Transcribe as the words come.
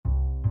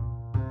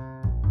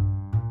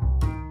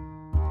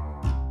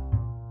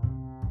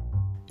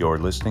You're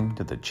listening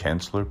to the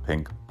Chancellor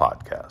Pink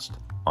Podcast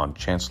on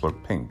Chancellor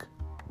Pink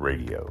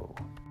Radio.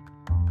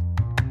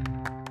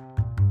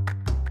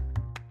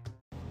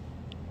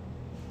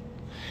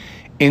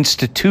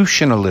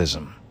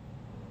 Institutionalism.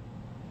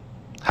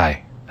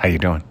 Hi, how you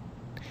doing?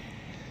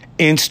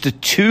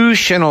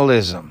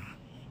 Institutionalism.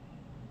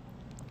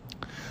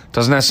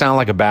 Doesn't that sound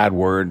like a bad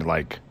word?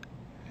 Like,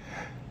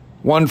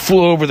 one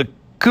flew over the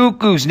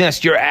cuckoo's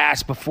nest your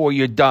ass before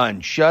you're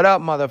done. Shut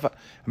up, motherfucker.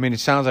 I mean,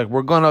 it sounds like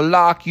we're going to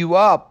lock you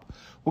up.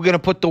 We're going to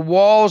put the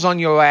walls on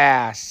your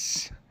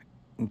ass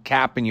and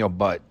cap in your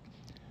butt.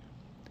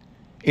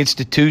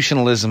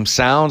 Institutionalism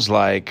sounds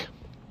like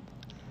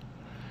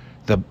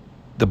the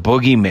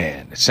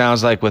boogeyman. It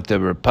sounds like what the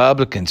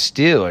Republicans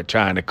still are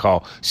trying to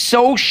call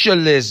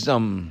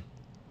socialism,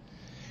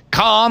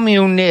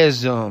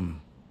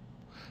 communism,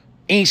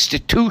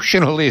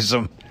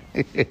 institutionalism.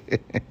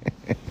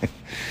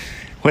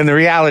 When the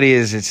reality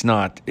is it's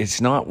not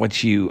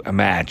what you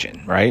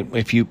imagine, right?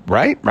 If you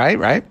right.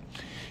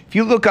 If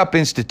you look up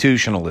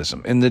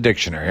institutionalism in the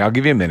dictionary, I'll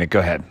give you a minute, go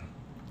ahead.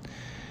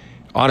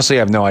 Honestly, I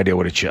have no idea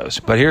what it shows,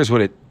 but here's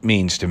what it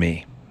means to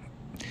me.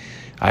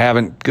 I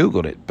haven't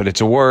Googled it, but it's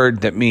a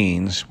word that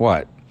means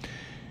what?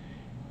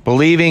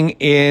 Believing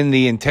in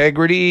the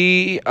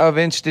integrity of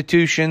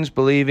institutions,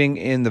 believing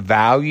in the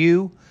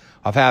value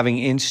of having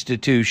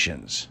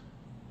institutions.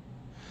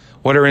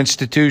 What are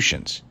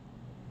institutions?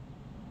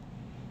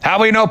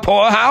 Have we no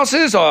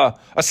poorhouses or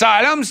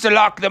asylums to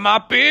lock them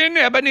up in,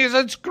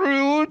 Ebenezer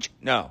Scrooge?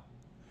 No.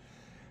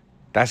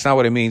 That's not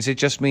what it means. It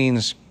just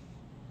means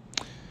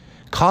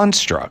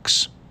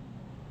constructs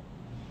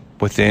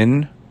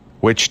within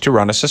which to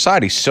run a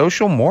society.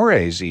 Social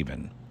mores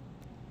even.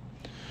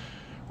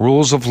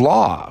 Rules of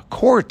law,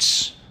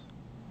 courts,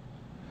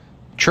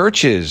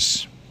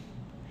 churches,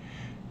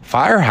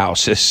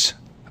 firehouses,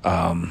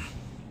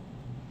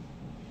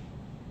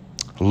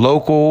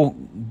 local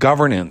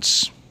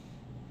governance,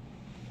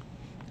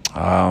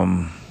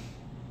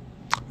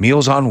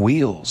 Meals on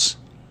Wheels,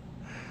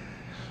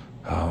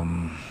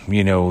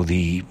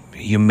 the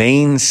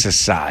Humane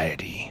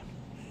Society,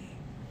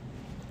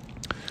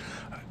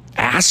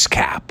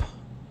 ASCAP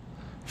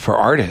for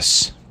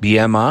artists,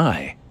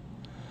 BMI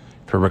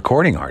for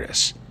recording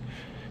artists,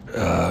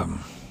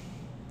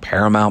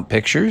 Paramount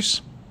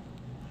Pictures.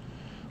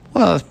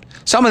 Well,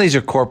 some of these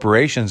are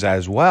corporations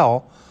as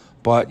well,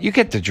 but you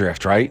get the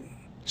drift, right?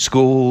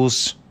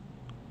 Schools,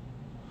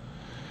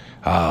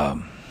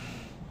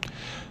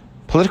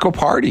 political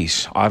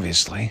parties,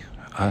 obviously.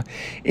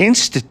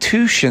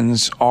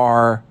 Institutions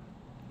are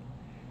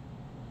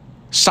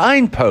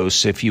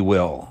signposts, if you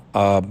will,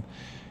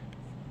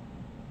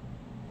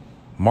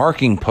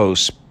 marking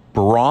posts,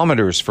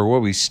 barometers for where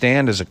we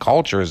stand as a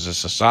culture, as a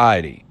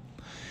society.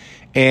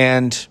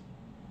 And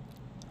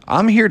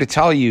I'm here to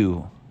tell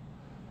you,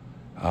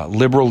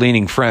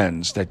 liberal-leaning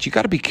friends, that you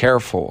got to be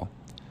careful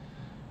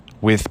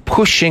with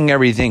pushing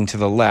everything to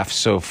the left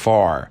so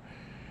far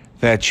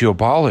that you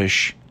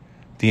abolish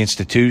the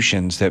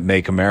institutions that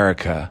make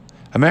America,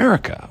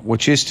 America,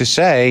 which is to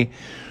say,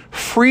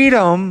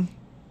 freedom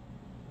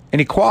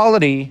and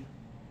equality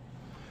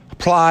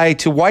apply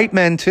to white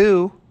men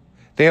too.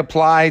 They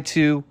apply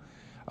to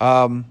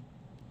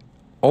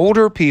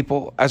older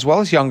people as well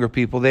as younger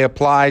people. They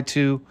apply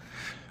to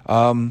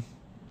all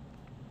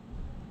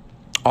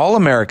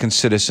American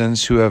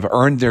citizens who have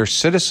earned their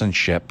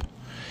citizenship.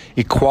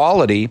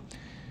 Equality,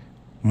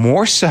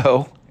 more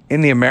so in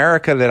the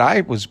America that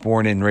I was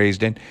born and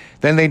raised in,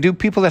 than they do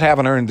people that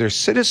haven't earned their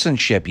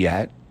citizenship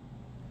yet.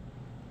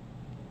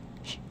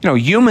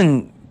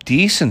 Human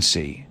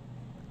decency,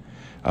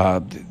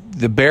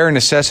 the bare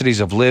necessities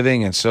of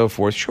living and so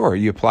forth, sure,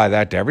 you apply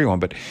that to everyone.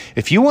 But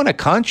if you want a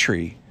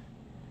country,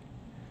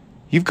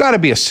 you've got to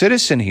be a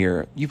citizen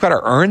here. You've got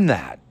to earn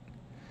that.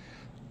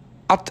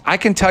 I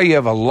can tell you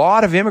of a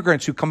lot of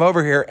immigrants who come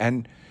over here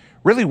and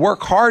really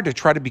work hard to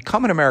try to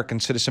become an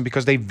American citizen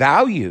because they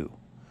value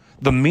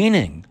the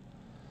meaning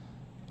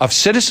of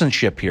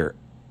citizenship here.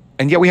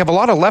 And yet we have a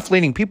lot of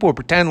left-leaning people who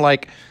pretend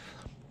like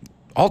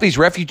all these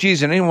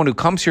refugees and anyone who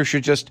comes here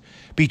should just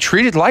be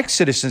treated like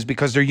citizens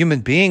because they're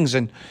human beings,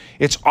 and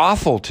it's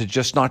awful to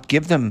just not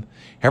give them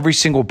every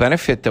single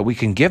benefit that we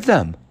can give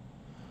them.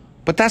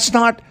 But that's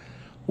not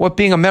what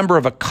being a member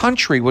of a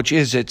country, which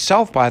is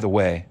itself, by the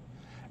way,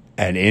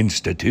 an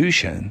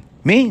institution,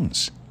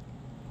 means.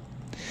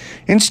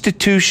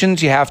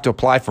 Institutions, you have to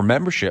apply for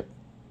membership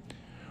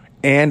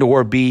and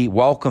or be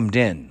welcomed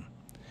in.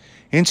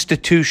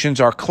 Institutions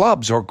are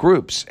clubs or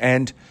groups,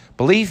 and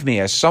believe me,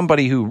 as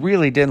somebody who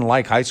really didn't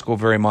like high school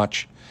very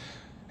much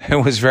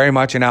and was very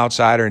much an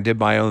outsider and did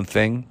my own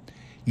thing,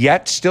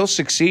 yet still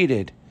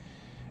succeeded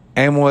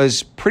and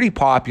was pretty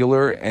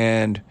popular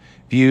and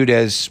viewed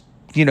as,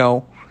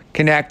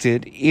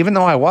 connected, even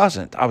though I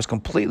wasn't. I was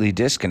completely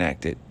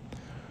disconnected.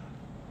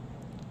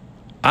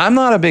 I'm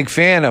not a big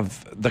fan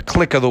of the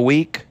clique of the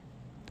week,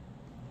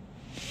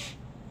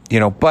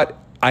 but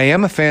I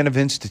am a fan of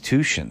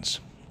institutions.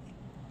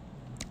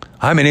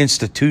 I'm an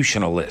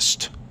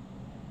institutionalist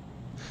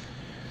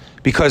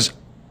because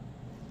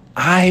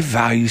I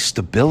value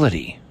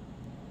stability.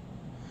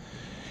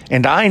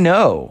 And I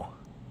know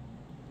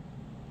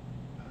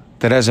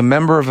that as a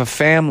member of a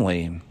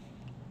family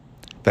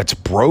that's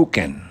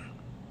broken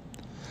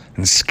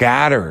and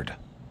scattered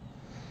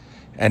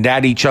and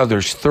at each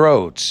other's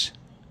throats,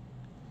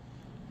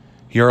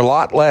 you're a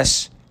lot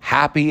less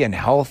happy and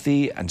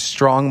healthy and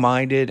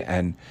strong-minded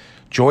and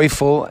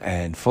joyful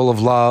and full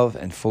of love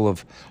and full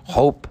of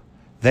hope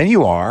than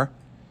you are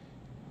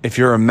if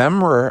you're a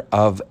member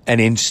of an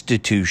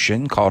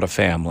institution called a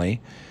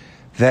family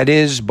that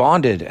is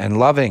bonded and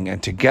loving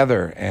and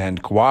together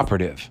and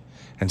cooperative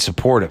and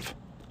supportive.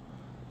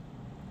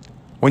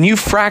 When you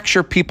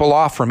fracture people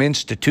off from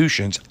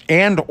institutions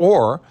and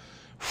or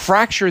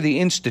fracture the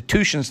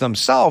institutions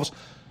themselves,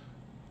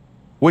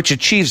 which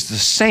achieves the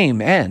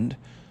same end,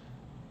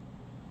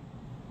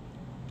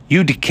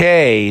 you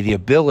decay the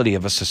ability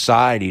of a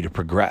society to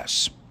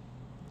progress.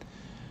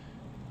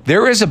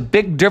 There is a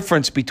big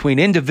difference between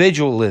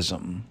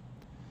individualism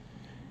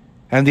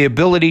and the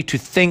ability to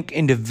think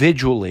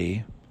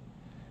individually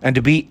and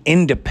to be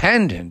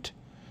independent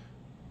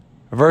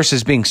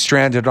versus being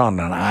stranded on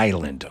an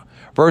island,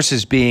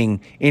 versus being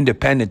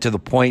independent to the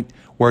point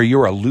where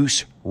you're a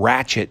loose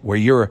ratchet, where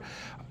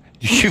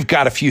you've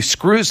got a few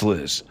screws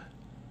loose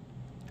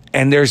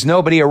and there's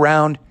nobody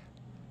around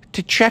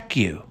to check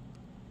you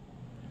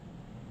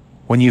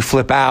when you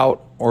flip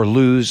out or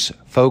lose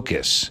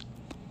focus.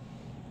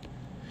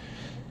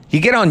 You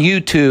get on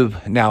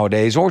YouTube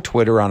nowadays or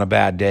Twitter on a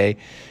bad day,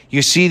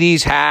 you see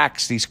these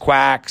hacks, these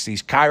quacks,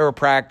 these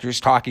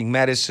chiropractors talking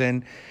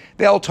medicine.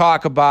 They'll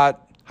talk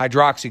about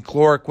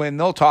hydroxychloroquine.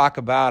 They'll talk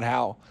about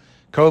how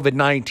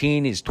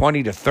COVID-19 is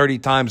 20 to 30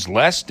 times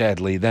less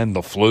deadly than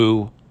the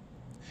flu.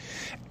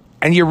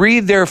 And you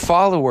read their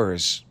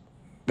followers,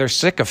 their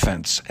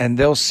sycophants, and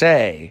they'll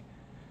say,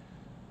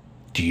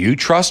 do you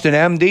trust an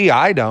MD?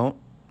 I don't.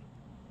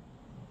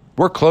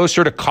 We're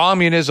closer to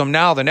communism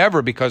now than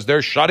ever because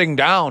they're shutting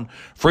down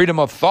freedom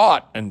of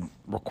thought and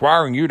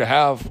requiring you to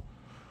have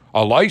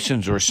a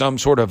license or some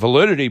sort of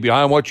validity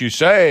behind what you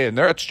say, and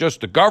that's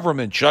just the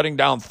government shutting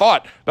down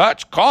thought.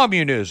 That's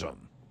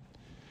communism.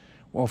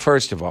 Well,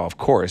 first of all, of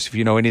course, if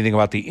you know anything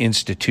about the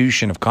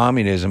institution of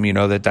communism, you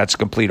know that that's a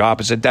complete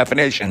opposite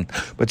definition.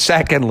 But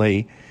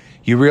secondly,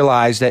 you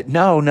realize that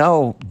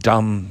no,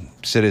 dumb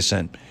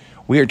citizen,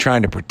 we are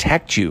trying to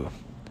protect you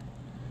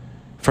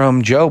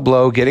from Joe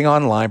Blow getting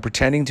online,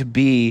 pretending to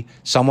be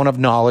someone of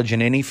knowledge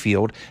in any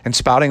field and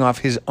spouting off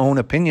his own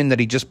opinion that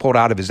he just pulled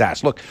out of his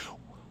ass. Look,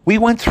 we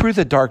went through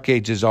the dark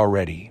ages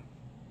already.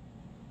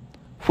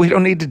 We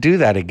don't need to do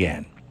that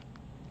again.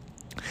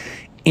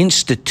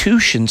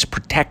 Institutions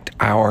protect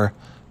our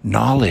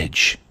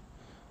knowledge.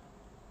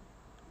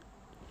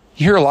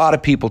 You hear a lot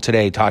of people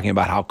today talking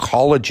about how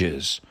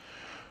colleges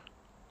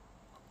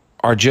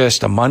are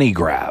just a money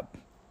grab.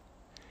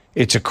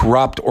 It's a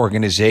corrupt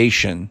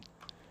organization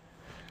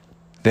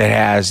that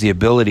has the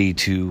ability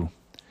to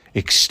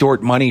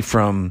extort money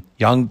from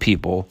young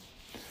people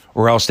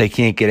or else they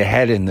can't get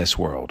ahead in this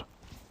world.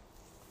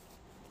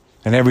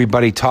 And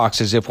everybody talks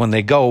as if when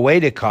they go away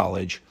to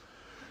college,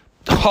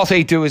 all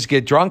they do is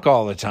get drunk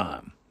all the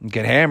time, and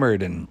get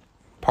hammered and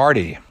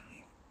party.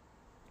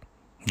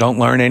 Don't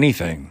learn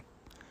anything.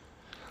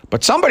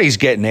 But somebody's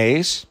getting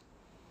A's.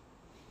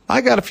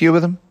 I got a few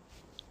of them.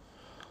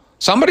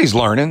 Somebody's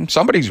learning.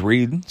 Somebody's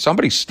reading.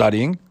 Somebody's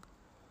studying.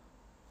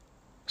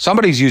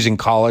 Somebody's using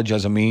college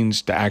as a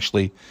means to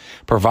actually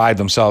provide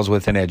themselves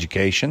with an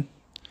education.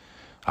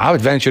 I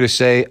would venture to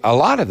say a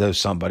lot of those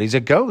somebodies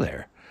that go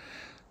there.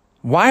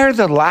 Why are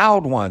the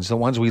loud ones, the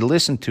ones we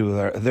listen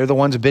to, they're the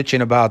ones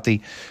bitching about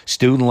the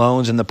student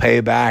loans and the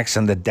paybacks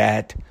and the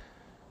debt?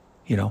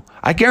 You know,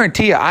 I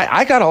guarantee you,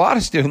 I got a lot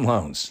of student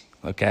loans,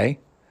 okay?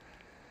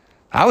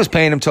 I was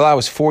paying them till I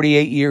was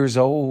 48 years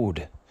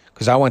old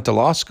because I went to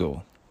law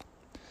school.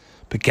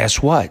 But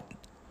guess what?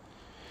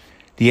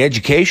 The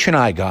education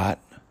I got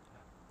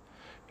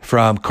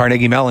from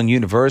Carnegie Mellon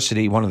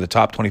University, one of the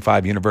top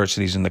 25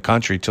 universities in the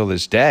country till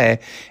this day,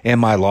 in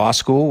my law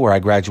school where I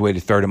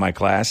graduated third in my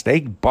class, they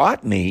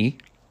bought me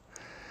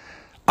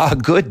a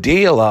good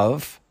deal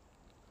of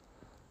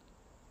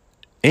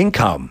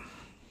income.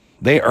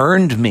 They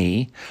earned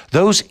me.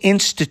 Those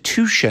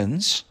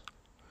institutions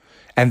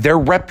and their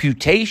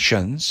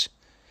reputations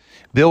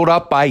built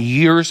up by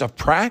years of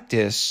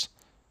practice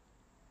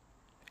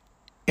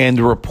and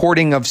the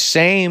reporting of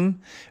same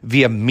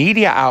via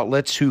media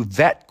outlets who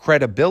vet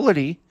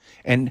credibility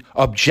and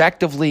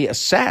objectively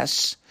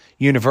assess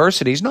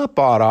universities, not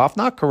bought off,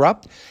 not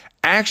corrupt,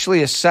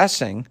 actually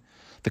assessing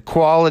the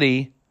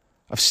quality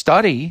of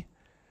study,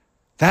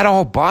 that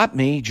all bought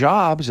me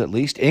jobs, at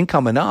least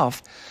income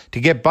enough to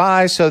get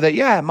by so that,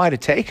 yeah, it might have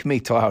taken me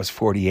till I was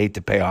 48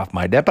 to pay off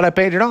my debt, but I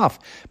paid it off.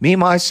 Me,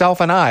 myself,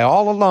 and I,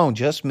 all alone,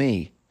 just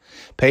me,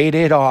 paid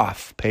it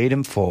off, paid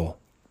in full.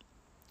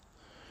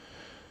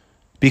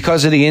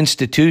 Because of the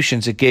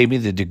institutions that gave me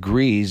the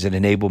degrees that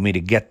enabled me to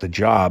get the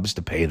jobs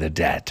to pay the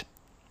debt.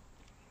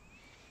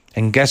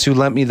 And guess who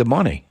lent me the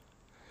money?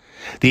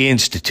 The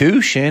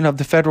institution of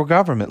the federal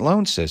government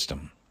loan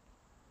system.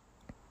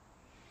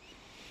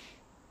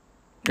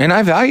 And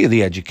I value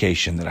the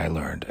education that I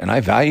learned, and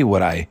I value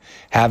what I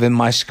have in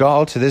my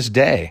skull to this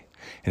day.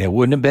 And it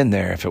wouldn't have been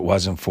there if it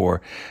wasn't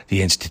for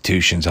the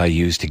institutions I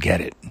used to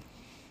get it.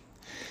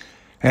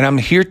 And I'm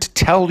here to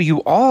tell you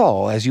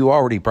all, as you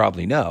already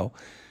probably know,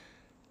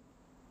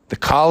 the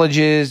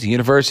colleges, the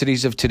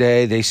universities of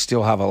today, they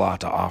still have a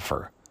lot to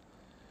offer.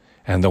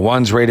 And the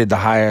ones rated the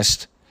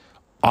highest,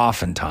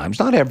 oftentimes,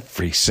 not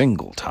every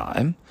single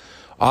time,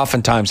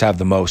 oftentimes have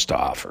the most to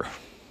offer.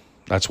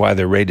 That's why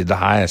they're rated the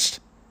highest.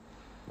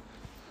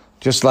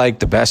 Just like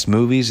the best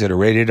movies that are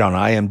rated on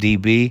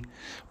IMDb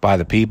by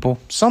the people,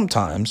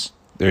 sometimes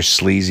they're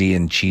sleazy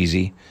and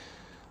cheesy,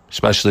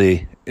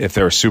 especially if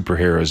there are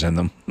superheroes in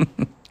them.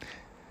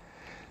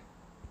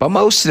 But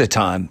most of the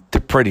time, they're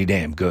pretty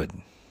damn good.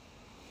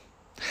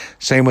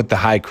 Same with the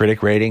high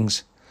critic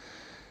ratings.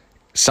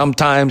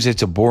 Sometimes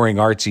it's a boring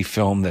artsy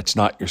film that's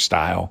not your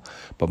style,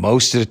 but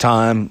most of the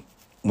time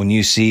when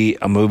you see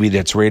a movie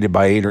that's rated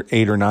by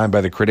 8 or 9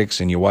 by the critics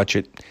and you watch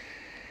it,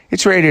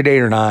 it's rated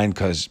 8 or 9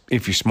 because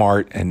if you're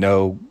smart and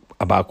know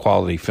about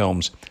quality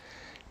films,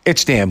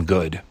 it's damn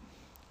good.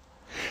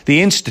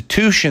 The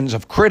institutions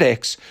of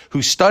critics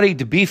who studied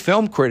to be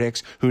film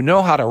critics, who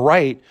know how to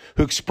write,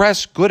 who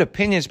express good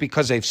opinions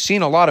because they've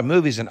seen a lot of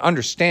movies and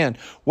understand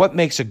what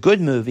makes a good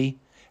movie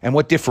and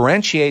what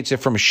differentiates it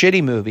from a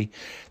shitty movie,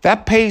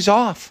 that pays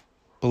off,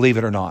 believe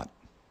it or not.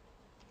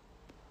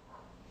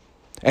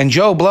 And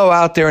Joe Blow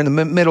out there in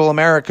the middle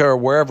America or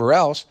wherever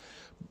else,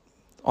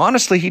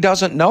 honestly, he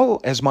doesn't know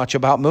as much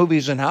about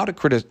movies and how to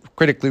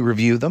critically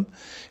review them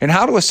and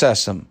how to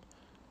assess them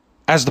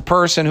as the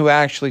person who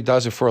actually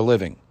does it for a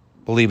living,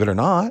 believe it or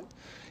not.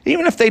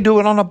 Even if they do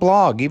it on a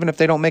blog, even if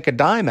they don't make a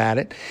dime at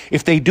it,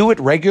 if they do it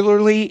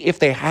regularly, if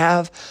they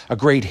have a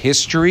great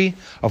history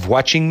of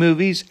watching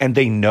movies and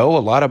they know a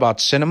lot about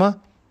cinema,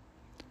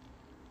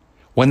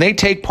 when they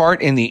take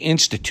part in the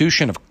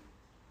institution of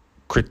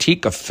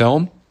critique of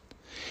film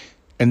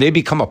and they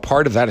become a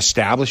part of that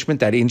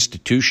establishment, that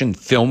institution,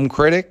 film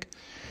critic,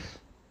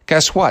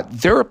 guess what?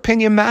 Their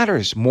opinion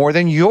matters more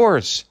than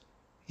yours.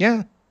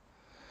 Yeah,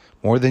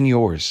 more than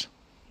yours.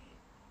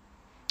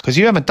 Because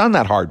you haven't done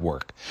that hard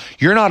work.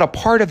 You're not a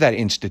part of that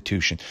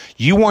institution.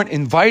 You weren't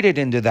invited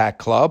into that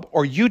club,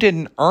 or you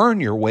didn't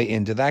earn your way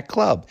into that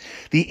club.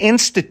 The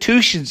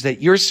institutions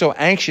that you're so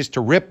anxious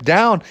to rip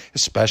down,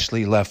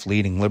 especially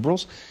left-leaning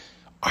liberals,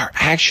 are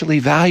actually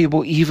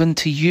valuable even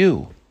to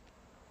you.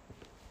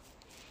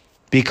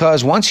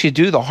 Because once you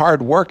do the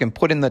hard work and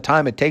put in the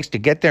time it takes to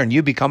get there and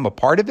you become a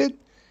part of it,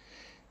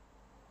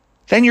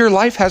 then your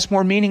life has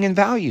more meaning and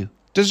value,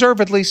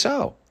 deservedly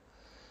so.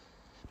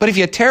 But if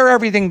you tear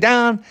everything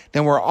down,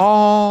 then we're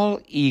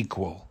all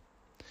equal.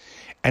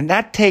 And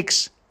that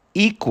takes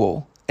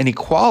equal and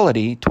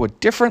equality to a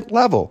different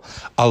level,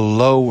 a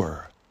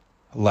lower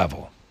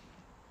level.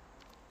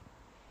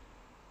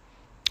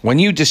 When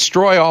you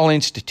destroy all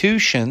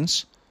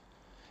institutions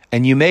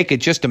and you make it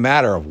just a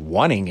matter of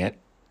wanting it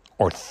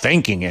or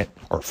thinking it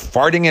or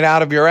farting it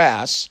out of your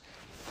ass,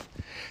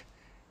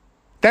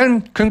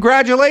 then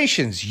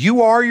congratulations,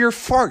 you are your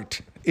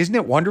fart. Isn't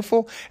it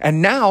wonderful?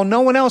 And now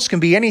no one else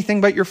can be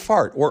anything but your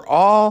fart. We're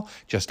all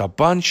just a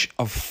bunch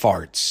of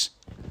farts.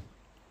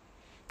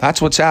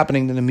 That's what's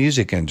happening to the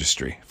music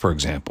industry, for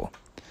example.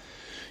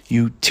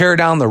 You tear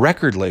down the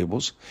record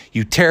labels.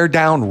 You tear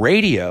down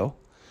radio.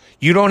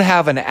 You don't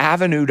have an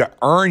avenue to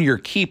earn your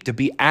keep, to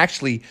be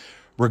actually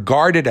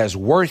regarded as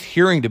worth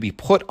hearing, to be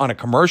put on a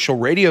commercial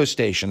radio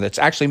station that's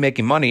actually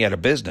making money at a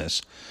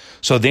business.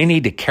 So they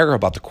need to care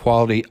about the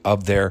quality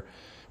of their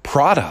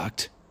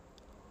product.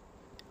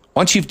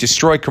 Once you've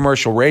destroyed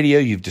commercial radio,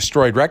 you've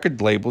destroyed record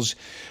labels,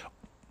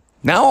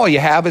 now all you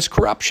have is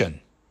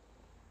corruption.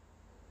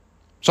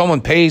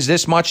 Someone pays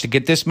this much to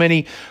get this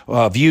many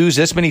views,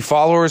 this many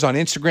followers on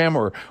Instagram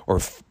or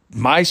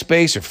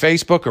MySpace or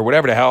Facebook or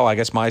whatever the hell. I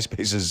guess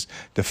MySpace is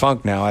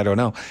defunct now. I don't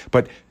know.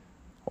 But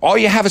all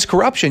you have is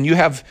corruption.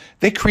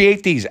 They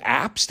create these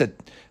apps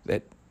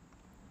that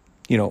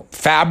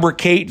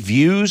fabricate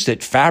views,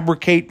 that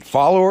fabricate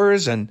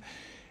followers, and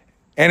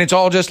it's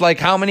all just like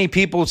how many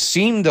people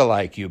seem to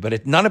like you,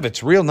 but none of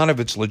it's real, none of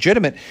it's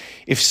legitimate.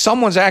 If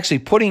someone's actually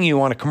putting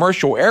you on a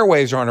commercial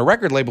airways or on a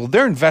record label,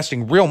 they're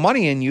investing real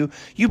money in you.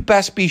 You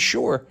best be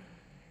sure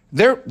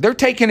they're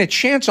taking a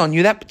chance on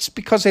you. That's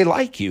because they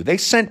like you. They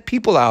sent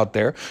people out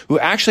there who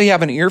actually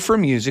have an ear for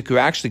music, who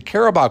actually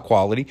care about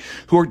quality,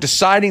 who are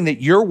deciding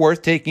that you're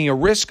worth taking a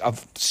risk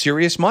of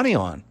serious money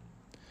on.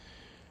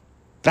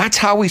 That's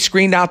how we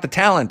screened out the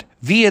talent,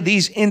 via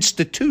these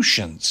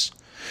institutions.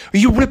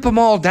 You rip them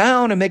all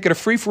down and make it a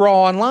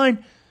free-for-all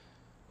online.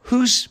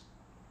 Who's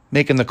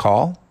making the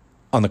call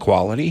on the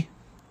quality?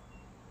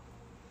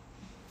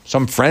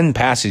 Some friend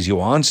passes you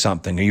on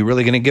something. Are you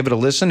really going to give it a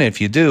listen? If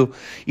you do,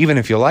 even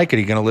if you like it, are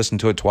you going to listen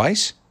to it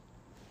twice?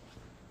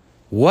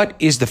 What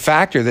is the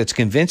factor that's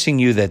convincing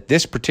you that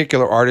this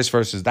particular artist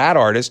versus that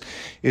artist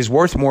is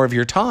worth more of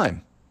your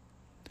time?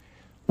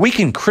 We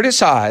can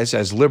criticize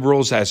as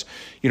liberals, as,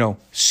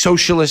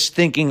 socialist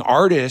thinking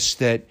artists,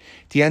 that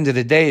at the end of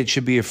the day, it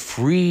should be a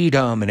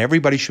freedom and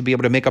everybody should be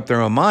able to make up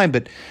their own mind.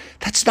 But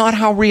that's not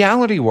how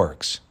reality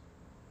works.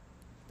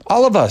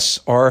 All of us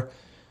are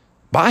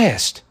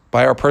biased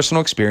by our personal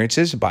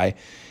experiences, by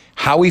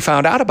how we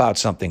found out about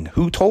something,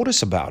 who told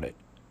us about it.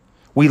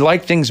 We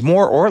like things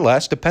more or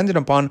less dependent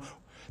upon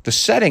the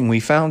setting we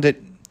found it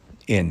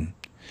in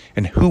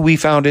and who we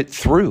found it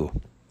through,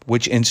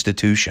 which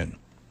institution.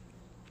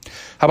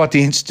 How about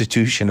the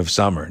institution of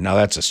summer? Now,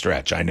 that's a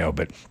stretch, I know,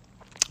 but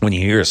when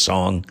you hear a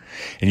song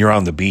and you're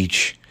on the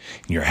beach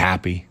and you're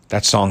happy,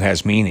 that song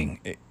has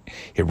meaning.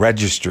 It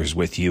registers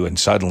with you, and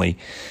suddenly,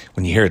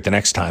 when you hear it the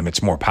next time,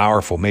 it's more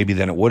powerful maybe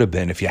than it would have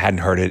been if you hadn't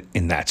heard it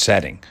in that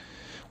setting.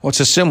 Well,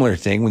 it's a similar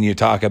thing when you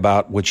talk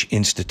about which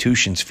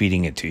institution's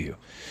feeding it to you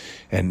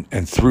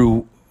and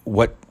through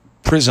what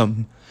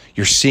prism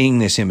you're seeing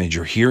this image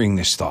or hearing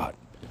this thought.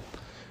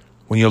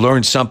 When you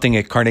learn something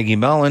at Carnegie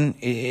Mellon,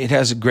 it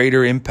has a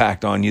greater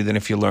impact on you than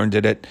if you learned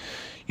it at,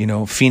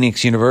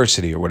 Phoenix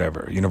University or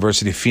whatever,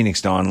 University of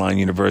Phoenix, the online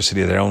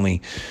university that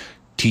only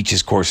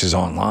teaches courses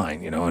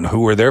online, and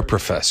who are their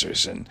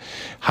professors and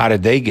how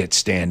did they get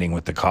standing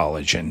with the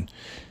college, and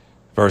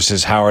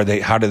versus how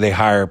do they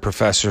hire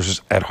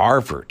professors at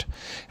Harvard,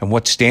 and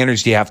what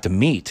standards do you have to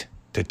meet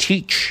to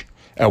teach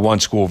at one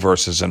school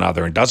versus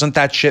another? And doesn't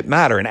that shit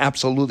matter? And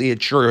absolutely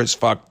it sure as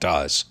fuck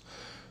does.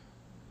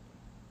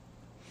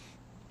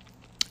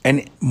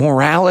 And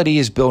morality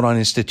is built on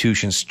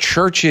institutions,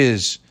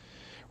 churches,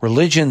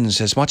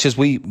 religions, as much as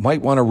we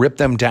might want to rip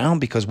them down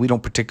because we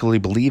don't particularly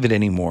believe it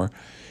anymore.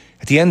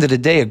 At the end of the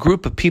day, a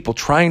group of people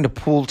trying to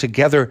pull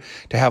together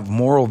to have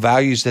moral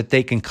values that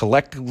they can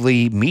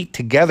collectively meet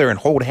together and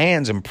hold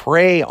hands and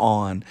pray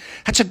on,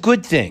 that's a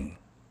good thing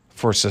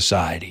for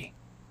society.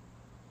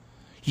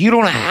 You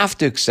don't have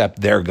to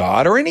accept their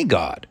God or any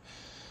God.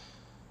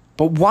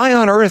 But why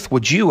on earth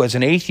would you, as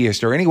an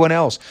atheist or anyone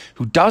else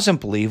who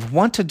doesn't believe,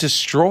 want to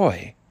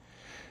destroy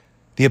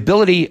the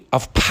ability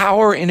of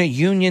power in a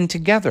union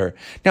together?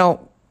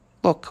 Now,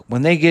 look,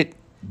 when they get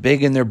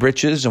big in their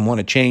britches and want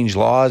to change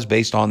laws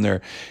based on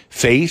their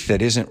faith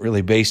that isn't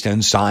really based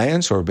in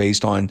science or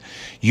based on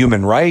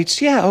human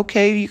rights, yeah,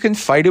 okay, you can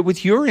fight it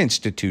with your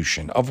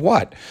institution. Of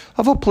what?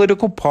 Of a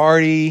political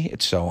party,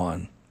 and so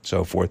on,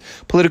 so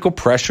forth. Political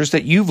pressures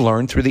that you've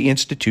learned through the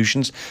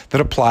institutions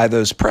that apply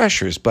those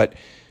pressures. But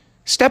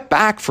step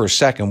back for a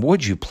second,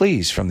 would you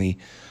please, from the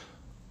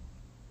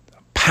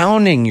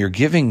pounding you're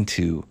giving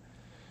to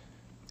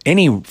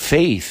any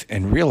faith,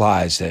 and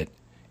realize that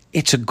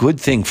it's a good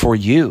thing for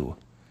you.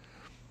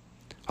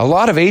 A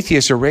lot of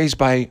atheists are raised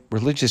by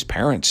religious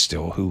parents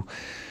still who,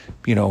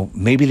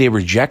 maybe they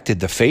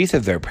rejected the faith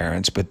of their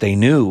parents, but they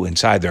knew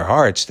inside their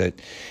hearts that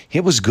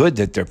it was good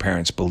that their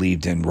parents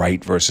believed in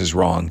right versus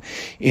wrong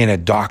in a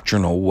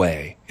doctrinal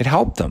way. It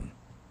helped them.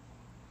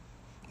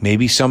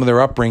 Maybe some of their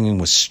upbringing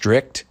was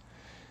strict.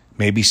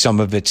 Maybe some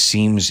of it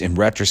seems in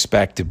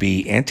retrospect to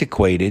be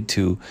antiquated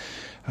to,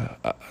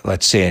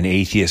 let's say, an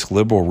atheist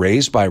liberal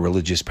raised by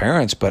religious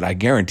parents. But I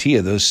guarantee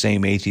you those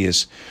same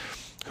atheists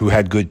who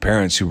had good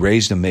parents who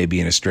raised them maybe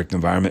in a strict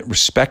environment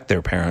respect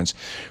their parents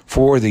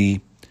for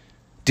the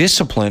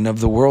discipline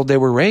of the world they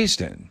were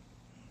raised in.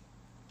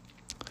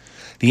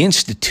 The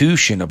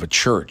institution of a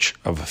church,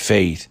 of a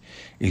faith,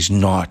 is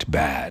not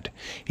bad.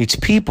 It's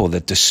people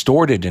that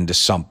distort it into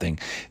something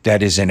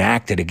that is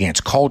enacted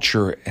against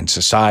culture and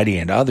society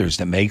and others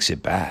that makes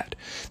it bad.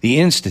 The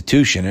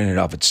institution in and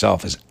of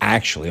itself is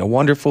actually a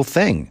wonderful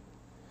thing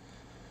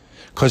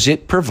because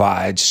it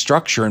provides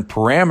structure and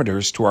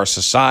parameters to our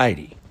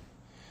society.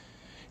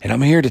 And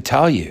I'm here to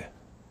tell you,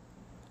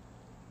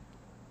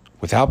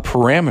 without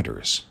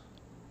parameters,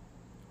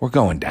 we're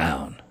going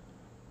down.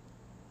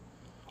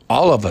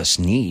 All of us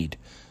need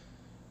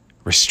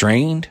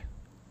restrained.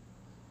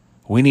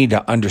 We need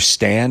to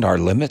understand our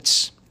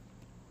limits.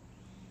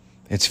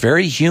 It's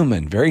very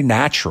human, very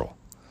natural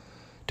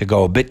to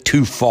go a bit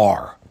too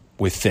far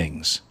with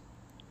things.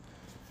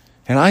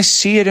 And I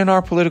see it in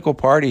our political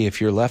party, if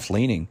you're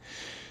left-leaning.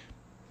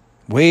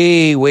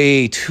 Way,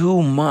 way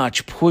too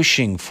much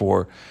pushing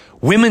for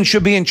women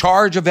should be in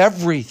charge of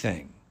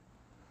everything.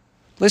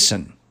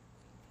 Listen,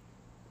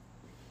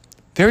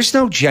 there's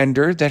no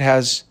gender that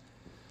has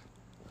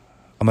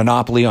a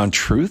monopoly on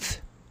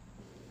truth.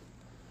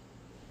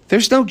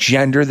 There's no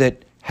gender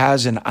that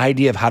has an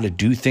idea of how to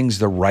do things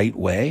the right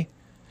way.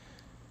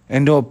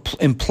 And to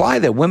imply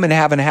that women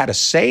haven't had a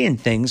say in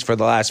things for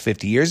the last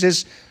 50 years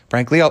is,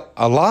 frankly,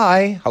 a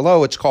lie.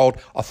 Hello, it's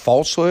called a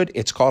falsehood.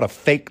 It's called a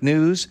fake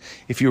news,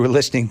 if you were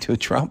listening to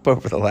Trump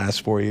over the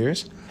last 4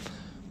 years.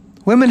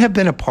 Women have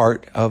been a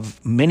part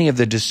of many of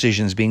the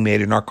decisions being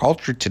made in our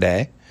culture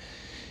today.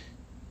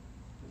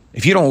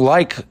 If you don't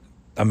like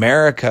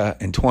America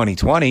in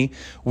 2020,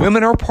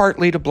 women are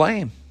partly to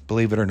blame,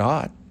 believe it or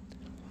not.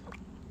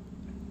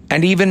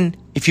 And even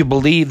if you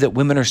believe that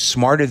women are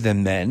smarter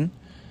than men,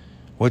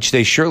 which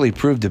they surely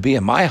proved to be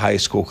in my high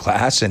school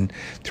class and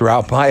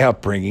throughout my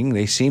upbringing,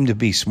 they seem to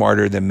be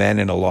smarter than men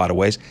in a lot of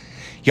ways.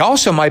 You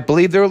also might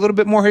believe they're a little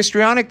bit more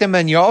histrionic than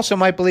men. You also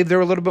might believe they're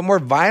a little bit more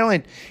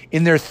violent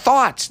in their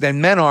thoughts than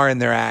men are in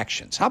their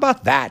actions. How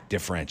about that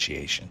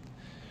differentiation?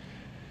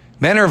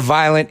 Men are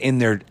violent in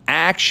their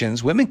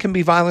actions. Women can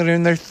be violent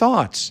in their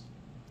thoughts.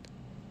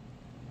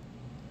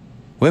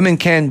 Women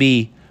can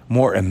be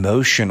more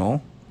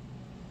emotional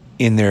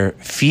in their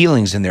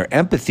feelings and their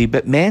empathy,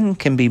 but men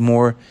can be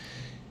more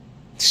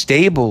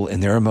stable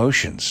in their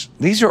emotions.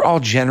 These are all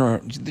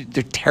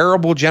they're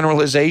terrible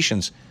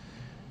generalizations.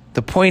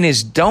 The point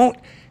is, don't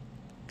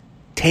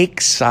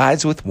take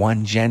sides with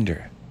one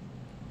gender.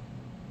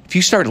 If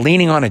you start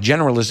leaning on a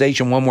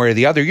generalization one way or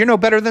the other, you're no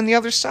better than the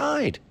other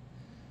side.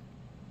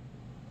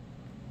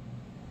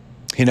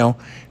 You know,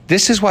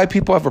 this is why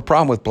people have a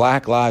problem with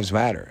Black Lives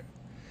Matter.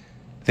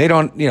 They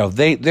don't, you know,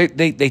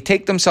 they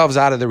take themselves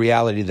out of the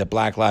reality that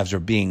Black lives are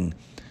being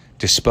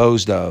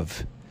disposed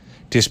of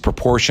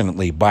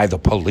disproportionately by the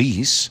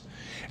police.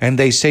 And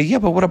they say, yeah,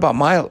 but what about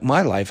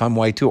my life? I'm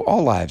white too.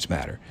 All lives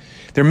matter.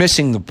 They're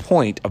missing the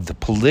point of the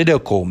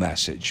political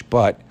message.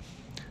 But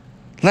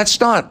let's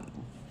not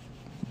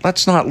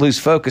lose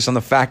focus on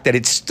the fact that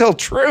it's still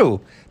true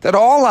that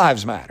all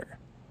lives matter.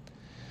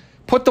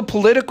 Put the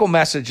political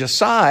message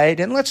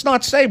aside, and let's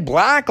not say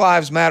Black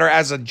Lives Matter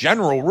as a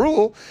general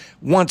rule.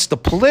 Once the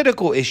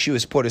political issue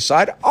is put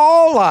aside,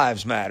 all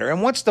lives matter.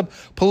 And once the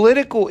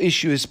political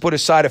issue is put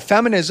aside of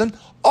feminism,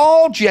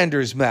 all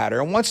genders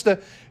matter. And once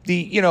the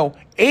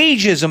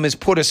ageism is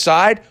put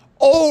aside,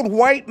 old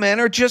white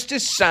men are just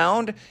as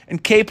sound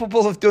and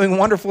capable of doing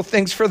wonderful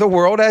things for the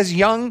world as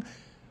young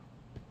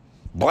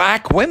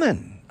Black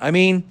women. I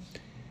mean,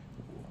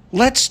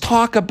 let's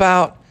talk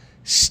about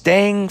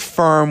staying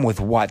firm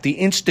with what the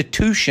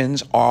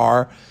institutions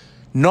are,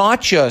 not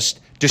just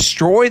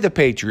destroy the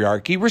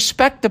patriarchy,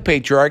 respect the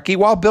patriarchy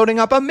while building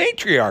up a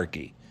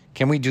matriarchy.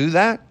 Can we do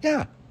that?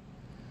 Yeah.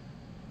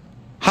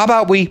 How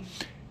about we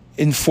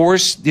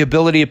enforce the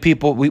ability of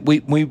people,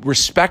 we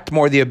respect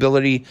more the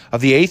ability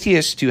of the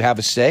atheists to have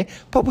a say,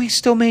 but we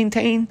still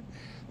maintain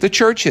the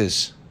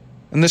churches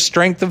and the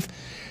strength of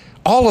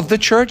all of the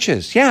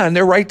churches. Yeah, and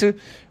their right to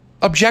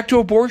object to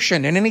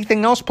abortion and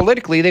anything else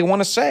politically they want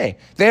to say.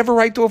 They have a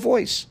right to a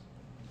voice.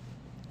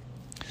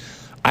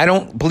 I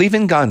don't believe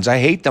in guns. I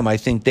hate them. I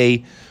think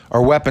they are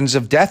weapons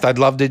of death. I'd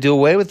love to do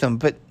away with them,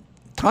 but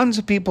tons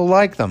of people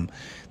like them.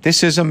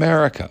 This is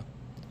America.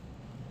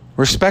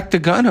 Respect the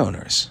gun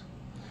owners.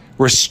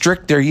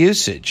 Restrict their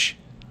usage.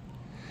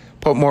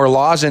 Put more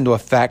laws into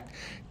effect.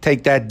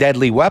 Take that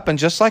deadly weapon,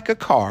 just like a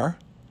car,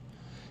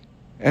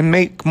 and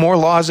make more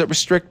laws that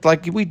restrict,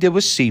 like we did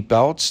with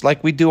seatbelts,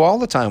 like we do all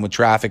the time with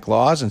traffic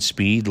laws and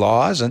speed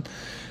laws. And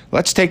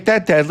let's take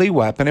that deadly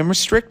weapon and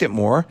restrict it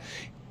more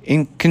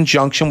in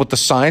conjunction with the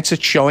science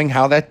that's showing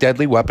how that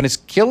deadly weapon is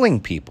killing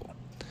people.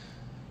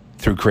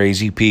 Through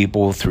crazy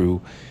people,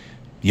 through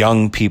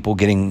young people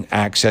getting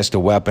access to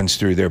weapons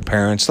through their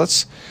parents.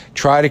 Let's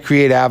try to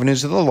create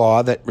avenues of the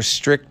law that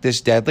restrict this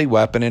deadly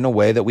weapon in a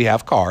way that we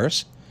have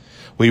cars.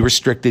 We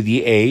restricted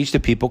the age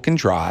that people can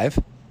drive.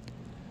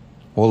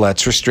 Well,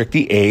 let's restrict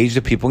the age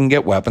that people can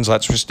get weapons.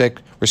 Let's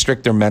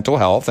restrict their mental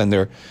health and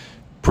their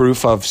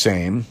proof of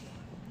same,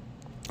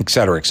 et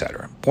cetera, et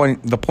cetera.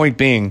 The point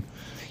being,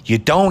 you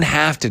don't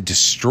have to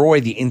destroy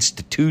the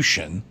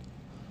institution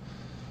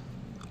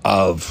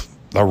of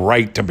the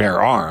right to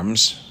bear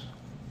arms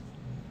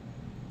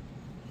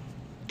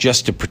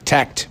just to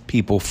protect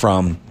people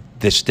from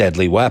this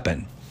deadly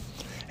weapon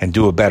and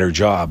do a better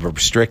job of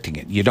restricting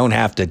it. You don't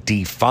have to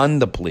defund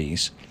the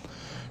police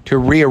to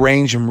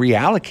rearrange and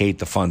reallocate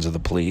the funds of the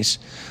police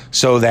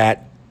so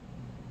that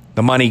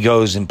the money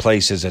goes in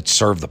places that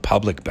serve the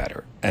public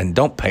better and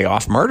don't pay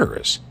off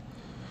murderers.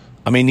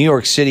 I mean, New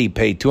York City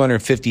paid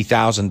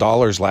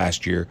 $250,000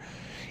 last year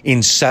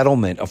in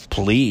settlement of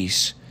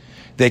police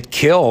that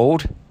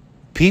killed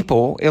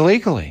people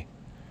illegally.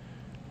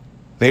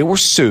 They were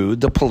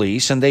sued, the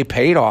police, and they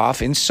paid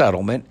off in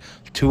settlement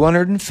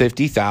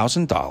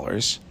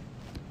 $250,000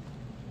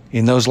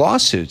 in those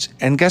lawsuits.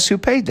 And guess who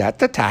paid that?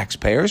 The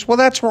taxpayers. Well,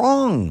 that's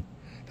wrong.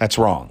 That's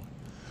wrong.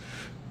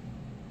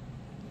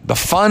 The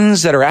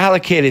funds that are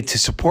allocated to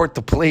support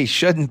the police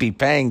shouldn't be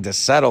paying to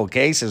settle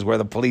cases where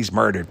the police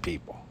murdered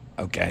people,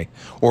 okay,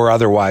 or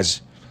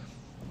otherwise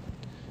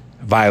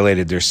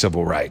violated their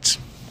civil rights.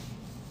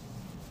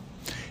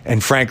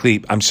 And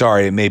frankly, I'm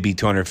sorry, it may be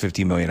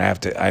 $250 million.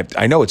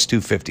 I know it's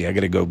 $250. I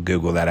got to go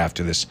Google that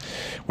after this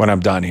when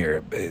I'm done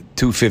here.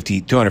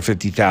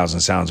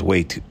 $250,000 sounds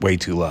way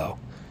too low.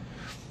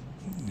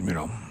 You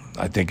know,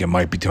 I think it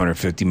might be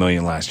 $250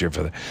 million last year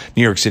for the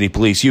New York City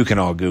Police. You can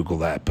all Google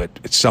that, but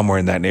it's somewhere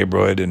in that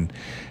neighborhood, and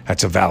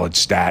that's a valid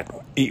stat.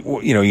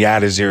 You know, you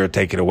add a zero,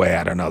 take it away.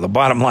 I don't know. The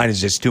bottom line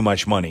is just too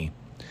much money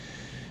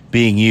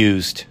being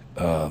used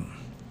of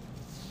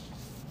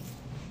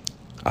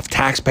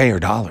taxpayer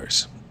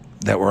dollars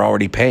that were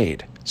already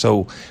paid.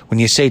 So when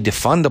you say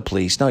defund the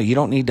police, no, you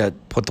don't need to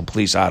put the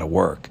police out of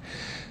work.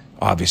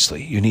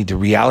 Obviously, you need to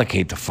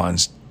reallocate the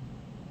funds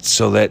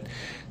so that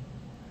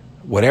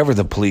whatever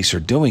the police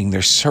are doing,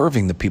 they're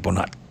serving the people,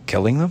 not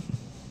killing them.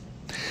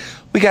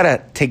 We got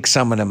to take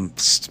some of them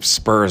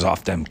spurs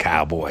off them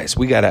Cowboys.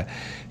 We got to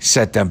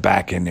set them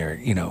back in their,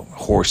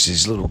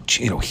 horses, little,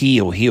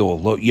 heel,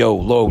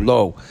 low,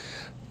 low.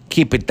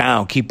 Keep it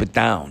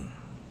down.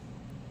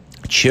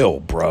 Chill,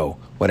 bro.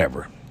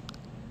 Whatever.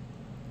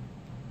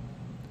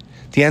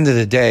 At the end of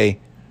the day,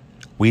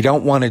 we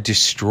don't want to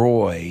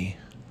destroy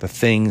the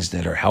things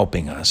that are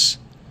helping us,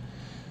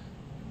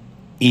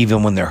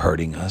 even when they're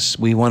hurting us.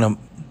 We want to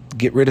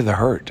get rid of the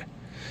hurt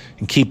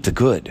and keep the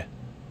good.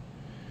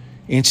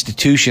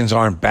 Institutions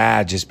aren't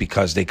bad just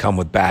because they come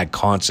with bad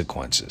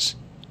consequences.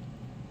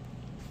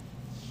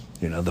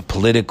 The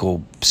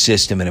political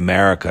system in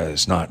America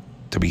is not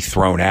to be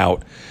thrown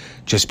out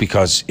just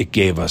because it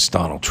gave us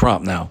Donald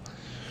Trump. Now,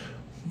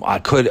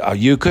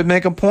 you could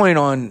make a point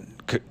on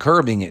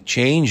curbing it,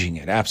 changing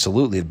it,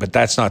 absolutely, but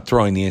that's not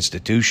throwing the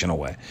institution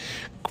away.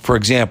 For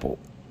example,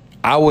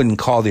 I wouldn't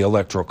call the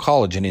Electoral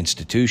College an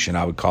institution.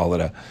 I would call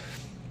it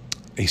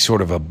a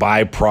sort of a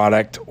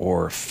byproduct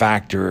or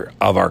factor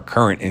of our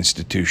current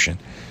institution.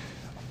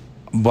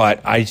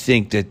 But I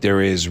think that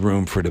there is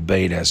room for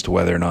debate as to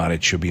whether or not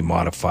it should be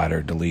modified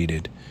or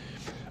deleted,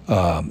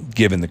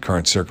 given the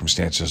current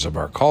circumstances of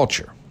our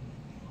culture.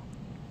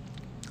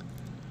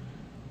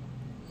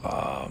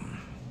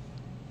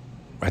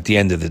 At the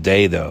end of the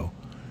day, though,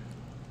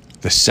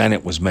 the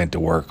Senate was meant to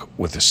work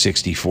with a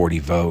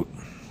 60-40 vote.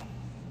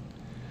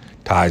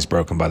 Ties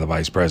broken by the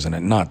vice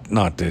president,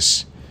 not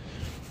this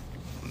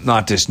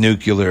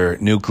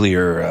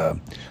nuclear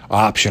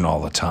option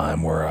all the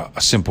time where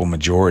a simple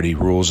majority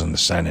rules in the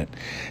Senate.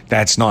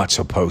 That's not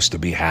supposed to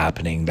be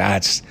happening.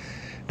 That's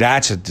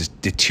a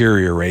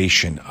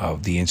deterioration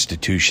of the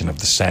institution of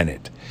the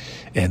Senate.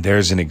 And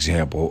there's an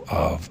example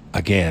of,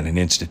 again, an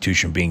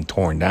institution being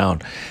torn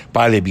down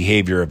by the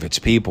behavior of its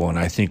people, and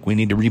I think we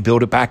need to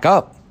rebuild it back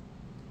up.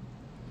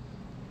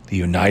 The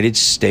United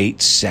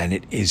States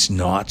Senate is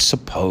not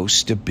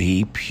supposed to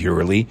be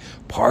purely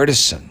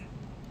partisan.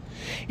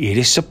 It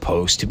is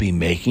supposed to be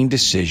making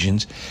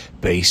decisions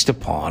based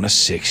upon a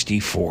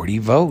 60-40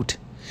 vote.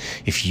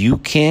 If you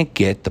can't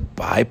get the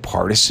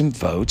bipartisan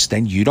votes,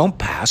 then you don't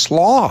pass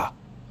law.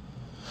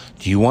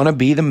 Do you want to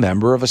be the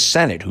member of a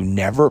Senate who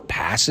never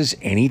passes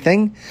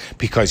anything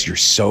because you're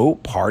so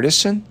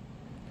partisan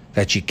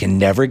that you can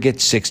never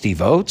get 60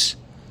 votes?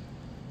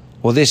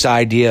 Well, this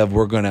idea of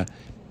we're going to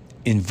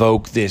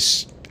invoke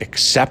this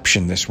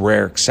exception, this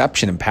rare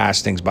exception, and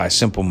pass things by a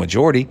simple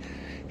majority,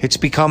 it's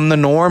become the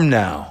norm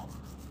now.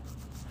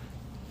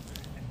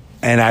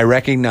 And I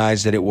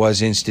recognize that it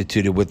was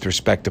instituted with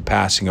respect to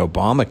passing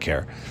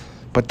Obamacare,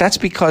 but that's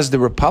because the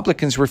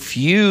Republicans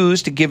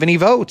refused to give any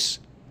votes.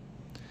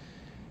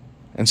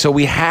 And so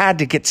we had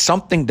to get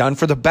something done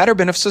for the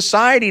betterment of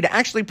society to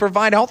actually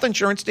provide health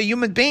insurance to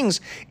human beings.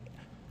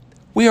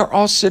 We are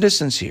all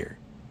citizens here.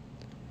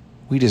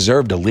 We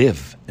deserve to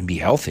live and be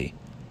healthy.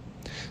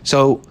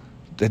 So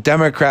the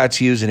Democrats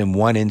use it in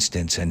one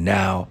instance, and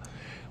now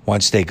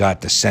once they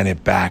got the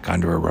Senate back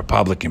under a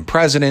Republican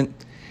president,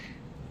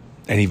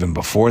 and even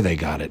before they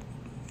got it,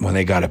 when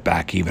they got it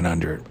back even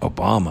under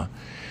Obama,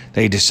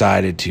 they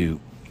decided to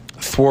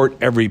thwart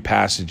every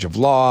passage of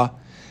law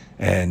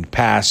and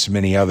pass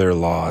many other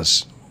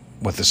laws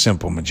with a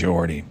simple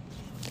majority.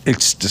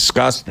 It's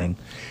disgusting.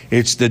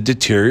 It's the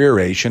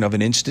deterioration of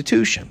an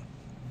institution.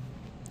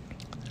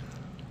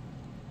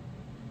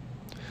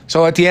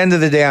 So at the end of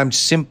the day, I'm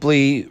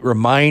simply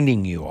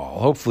reminding you all,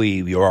 hopefully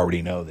you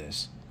already know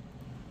this,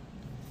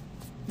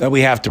 that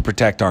we have to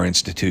protect our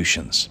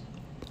institutions.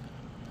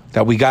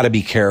 That we got to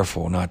be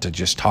careful not to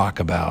just talk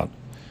about,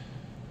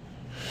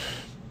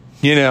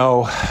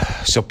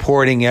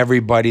 supporting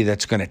everybody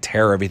that's going to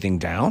tear everything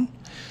down.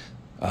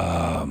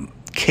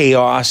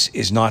 Chaos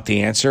is not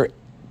the answer.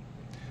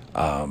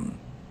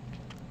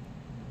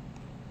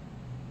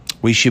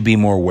 We should be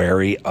more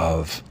wary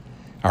of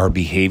our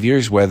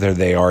behaviors, whether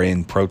they are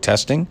in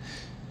protesting.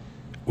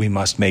 We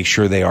must make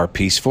sure they are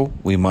peaceful.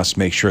 We must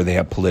make sure they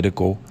have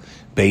political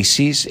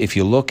bases. If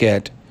you look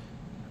at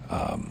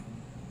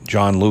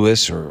John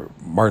Lewis or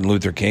Martin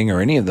Luther King or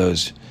any of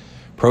those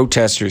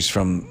protesters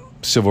from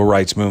civil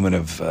rights movement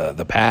of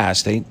the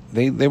past,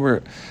 they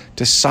were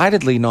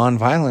decidedly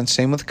nonviolent.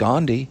 Same with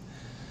Gandhi.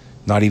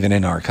 Not even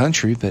in our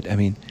country, but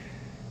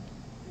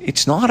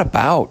it's not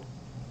about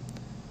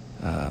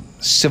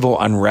civil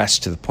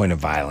unrest to the point of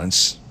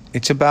violence.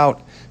 It's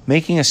about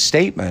making a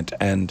statement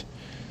and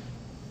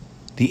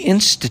the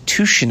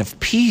institution of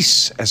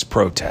peace as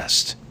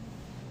protest.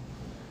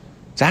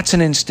 That's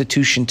an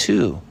institution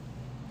too.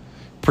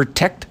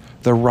 Protect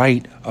the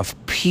right of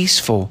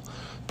peaceful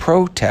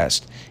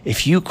protest.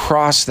 If you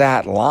cross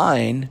that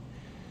line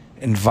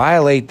and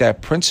violate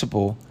that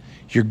principle,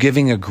 you're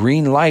giving a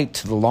green light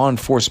to the law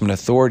enforcement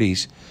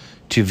authorities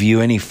to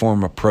view any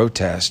form of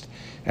protest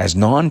as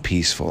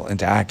non-peaceful and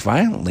to act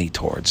violently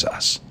towards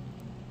us.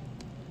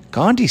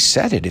 Gandhi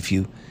said it. If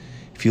you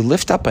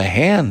lift up a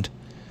hand,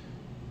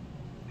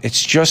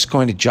 it's just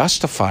going to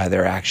justify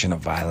their action of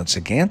violence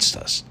against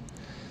us.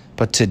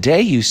 But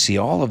today you see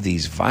all of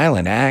these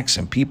violent acts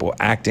and people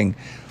acting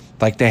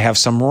like they have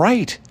some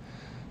right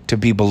to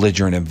be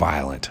belligerent and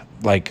violent.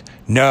 Like,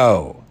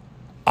 no,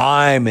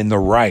 I'm in the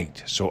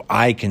right, so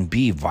I can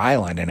be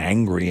violent and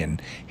angry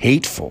and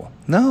hateful.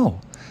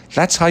 No,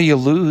 that's how you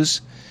lose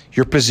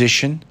your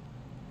position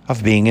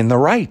of being in the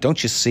right.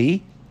 Don't you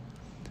see?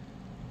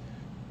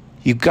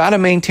 You've got to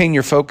maintain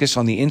your focus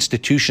on the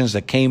institutions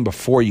that came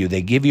before you.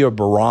 They give you a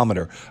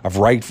barometer of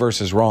right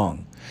versus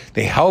wrong.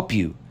 They help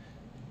you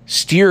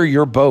steer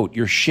your boat,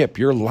 your ship,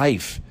 your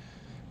life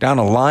down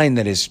a line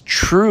that is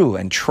true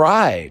and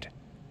tried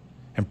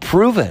and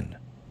proven.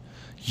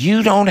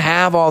 You don't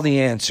have all the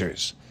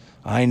answers.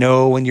 I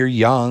know when you're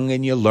young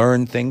and you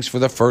learn things for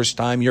the first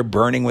time, you're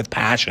burning with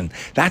passion.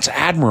 That's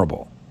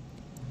admirable.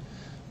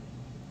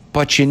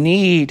 But you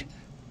need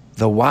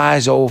the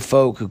wise old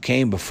folk who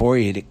came before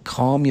you to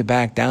calm you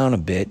back down a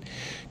bit,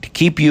 to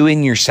keep you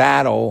in your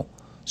saddle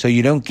so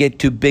you don't get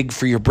too big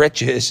for your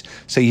britches,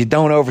 so you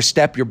don't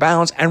overstep your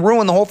bounds and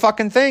ruin the whole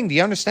fucking thing. Do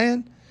you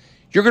understand?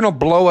 You're going to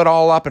blow it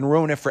all up and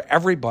ruin it for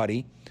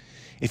everybody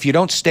if you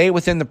don't stay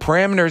within the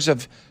parameters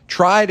of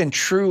tried and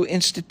true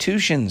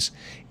institutions.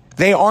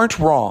 They aren't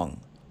wrong.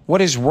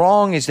 What is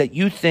wrong is that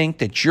you think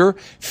that your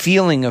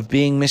feeling of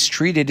being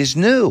mistreated is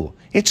new.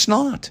 It's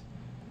not.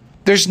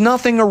 There's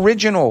nothing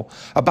original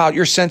about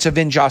your sense of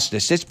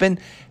injustice.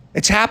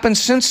 It's happened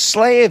since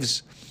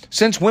slaves,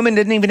 since women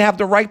didn't even have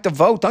the right to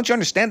vote. Don't you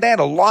understand? They had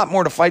a lot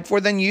more to fight for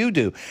than you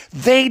do.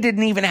 They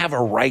didn't even have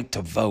a right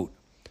to vote.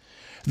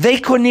 They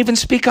couldn't even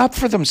speak up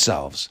for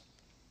themselves.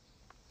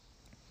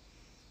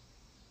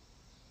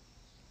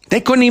 They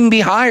couldn't even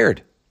be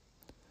hired.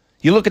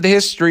 You look at the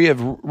history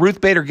of Ruth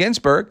Bader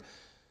Ginsburg,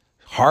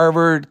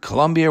 Harvard,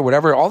 Columbia,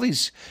 whatever, all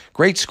these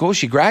great schools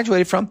she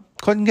graduated from,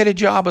 couldn't get a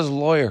job as a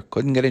lawyer,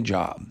 couldn't get a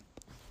job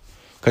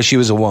because she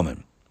was a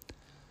woman.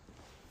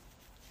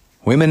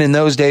 Women in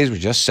those days were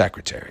just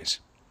secretaries.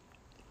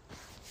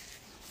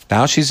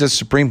 Now she's a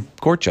Supreme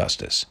Court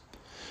justice.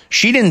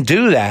 She didn't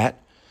do that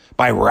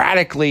by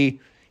radically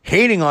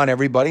hating on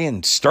everybody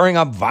and stirring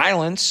up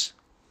violence.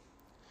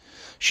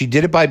 She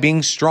did it by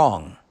being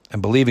strong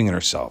and believing in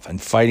herself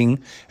and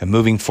fighting and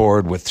moving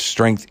forward with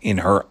strength in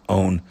her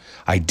own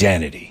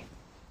identity.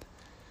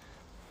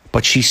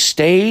 But she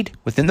stayed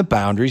within the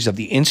boundaries of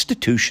the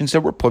institutions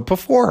that were put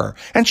before her,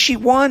 and she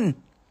won.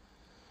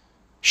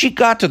 She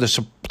got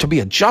to be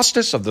a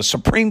justice of the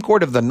Supreme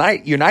Court of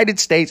the United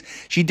States.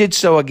 She did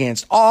so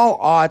against all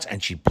odds,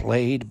 and she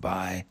played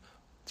by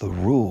the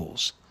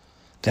rules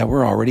that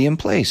were already in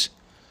place.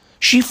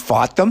 She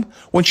fought them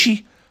when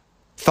she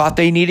thought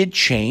they needed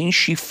change.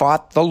 She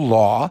fought the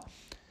law,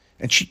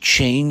 and she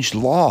changed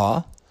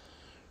law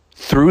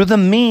through the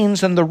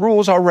means and the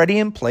rules already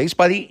in place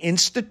by the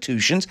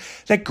institutions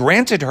that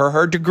granted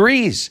her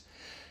degrees.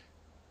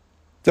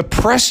 The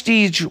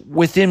prestige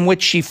within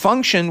which she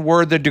functioned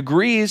were the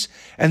degrees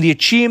and the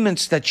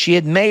achievements that she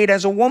had made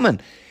as a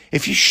woman.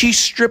 If she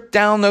stripped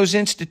down those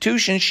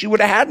institutions, she would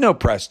have had no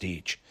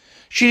prestige.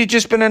 She'd have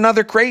just been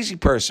another crazy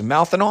person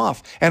mouthing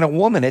off, and a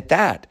woman at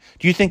that.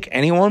 Do you think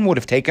anyone would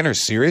have taken her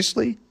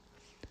seriously?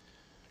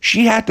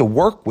 She had to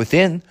work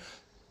within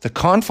the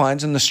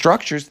confines and the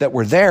structures that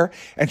were there,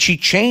 and she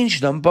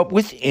changed them, but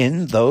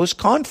within those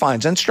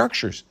confines and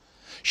structures.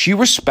 She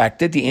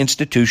respected the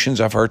institutions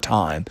of her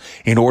time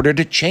in order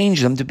to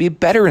change them to be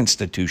better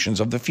institutions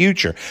of the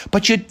future.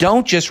 But you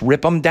don't just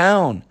rip them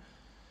down.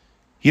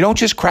 You don't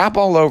just crap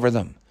all over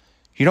them.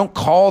 You don't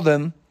call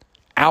them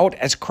out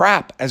as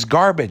crap, as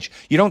garbage.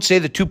 You don't say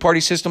the two-party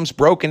system's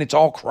broken, it's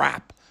all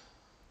crap.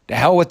 To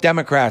hell with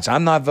Democrats.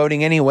 I'm not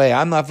voting anyway.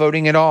 I'm not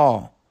voting at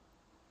all.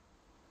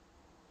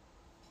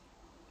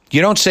 You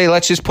don't say,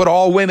 let's just put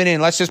all women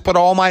in. Let's just put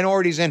all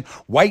minorities in.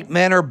 White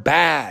men are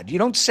bad. You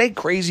don't say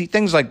crazy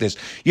things like this.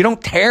 You don't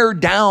tear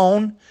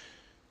down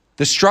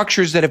the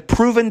structures that have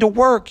proven to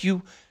work.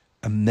 You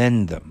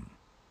amend them.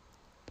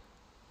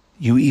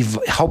 You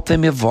help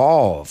them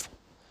evolve.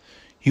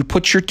 You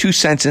put your 2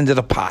 cents into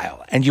the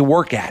pile and you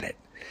work at it.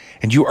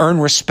 And you earn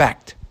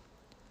respect.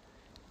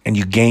 And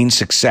you gain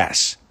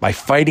success by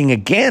fighting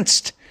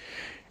against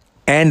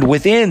and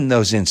within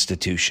those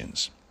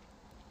institutions.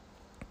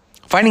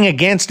 Fighting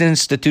against an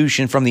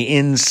institution from the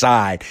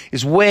inside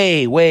is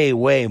way, way,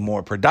 way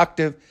more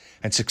productive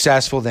and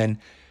successful than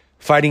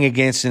fighting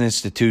against an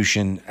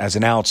institution as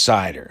an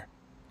outsider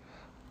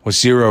with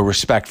zero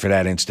respect for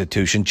that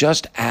institution.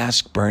 Just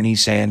ask Bernie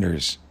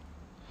Sanders.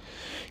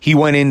 He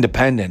went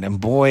independent, and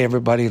boy,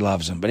 everybody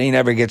loves him, but he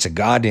never gets a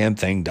goddamn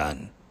thing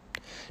done.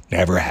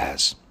 Never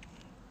has.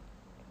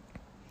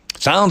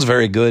 Sounds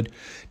very good.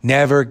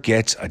 Never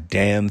gets a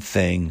damn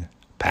thing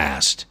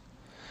passed.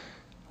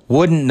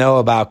 Wouldn't know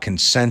about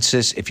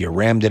consensus if you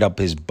rammed it up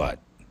his butt.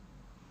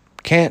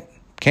 Can't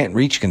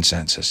reach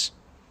consensus.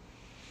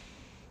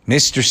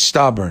 Mr.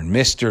 Stubborn,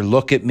 Mr.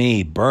 Look at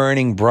Me,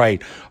 Burning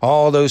Bright,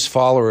 all those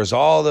followers,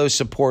 all those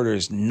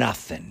supporters,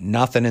 nothing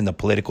in the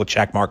political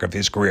checkmark of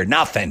his career.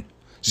 Nothing.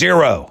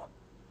 Zero.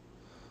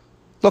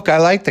 Look, I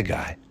like the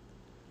guy.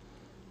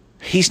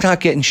 He's not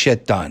getting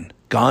shit done.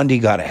 Gandhi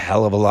got a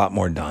hell of a lot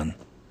more done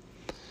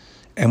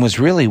and was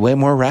really way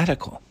more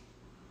radical.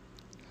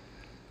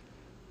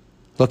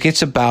 Look,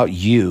 it's about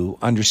you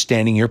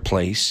understanding your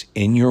place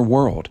in your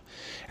world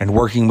and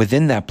working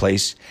within that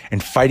place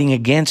and fighting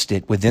against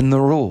it within the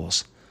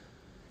rules.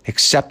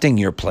 Accepting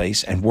your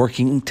place and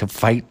working to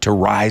fight to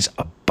rise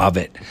above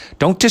it.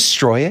 Don't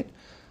destroy it.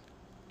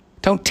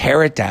 Don't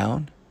tear it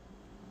down.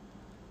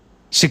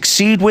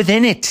 Succeed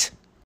within it.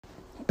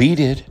 Beat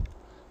it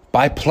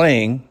by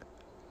playing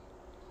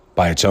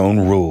by its own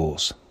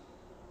rules.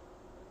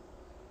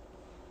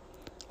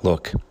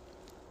 Look,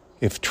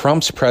 if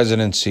Trump's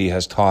presidency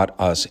has taught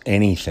us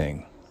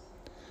anything,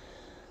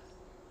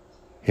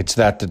 it's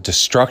that the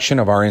destruction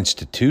of our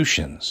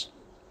institutions,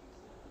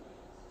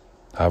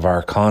 of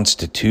our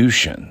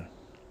Constitution,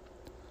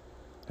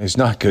 is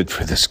not good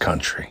for this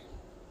country.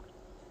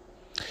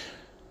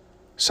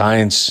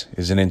 Science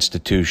is an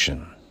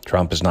institution.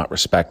 Trump has not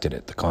respected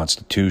it. The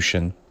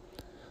Constitution,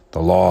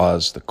 the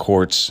laws, the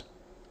courts.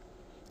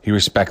 He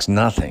respects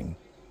nothing.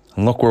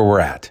 And look where we're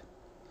at.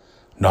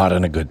 Not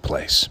in a good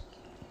place.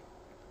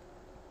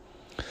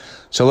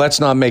 So let's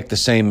not make the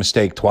same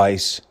mistake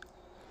twice.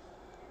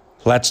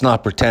 Let's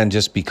not pretend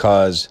just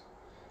because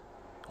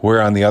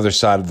we're on the other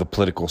side of the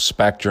political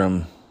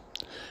spectrum,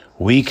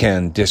 we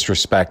can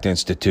disrespect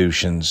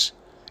institutions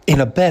in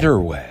a better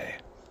way.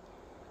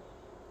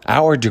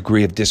 Our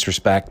degree of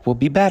disrespect will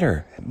be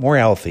better, more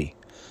healthy.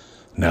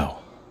 No.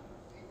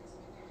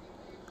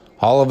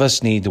 All of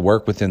us need to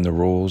work within the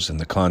rules and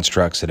the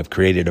constructs that have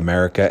created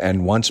America,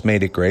 and once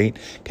made it great,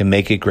 can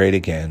make it great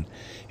again.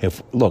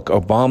 Look,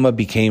 Obama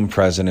became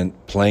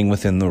president playing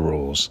within the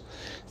rules.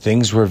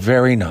 Things were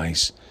very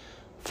nice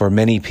for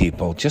many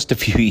people just a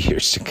few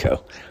years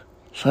ago.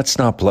 Let's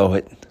not blow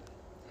it.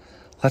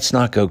 Let's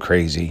not go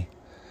crazy,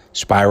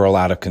 spiral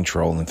out of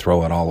control and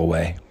throw it all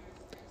away.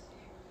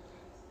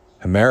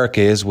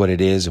 America is what it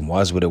is and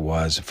was what it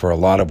was for a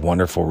lot of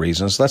wonderful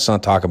reasons. Let's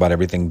not talk about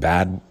everything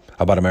bad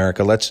about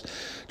America. Let's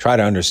try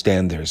to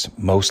understand there's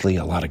mostly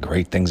a lot of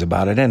great things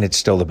about it, and it's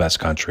still the best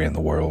country in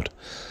the world.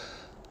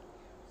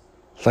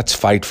 Let's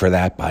fight for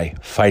that by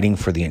fighting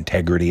for the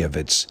integrity of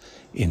its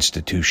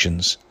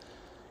institutions,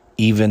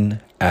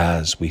 even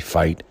as we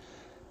fight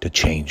to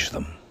change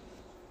them.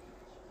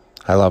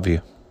 I love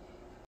you.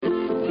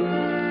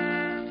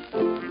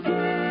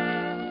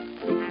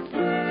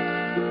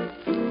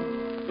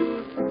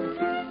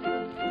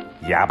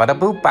 Yabba da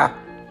boopa.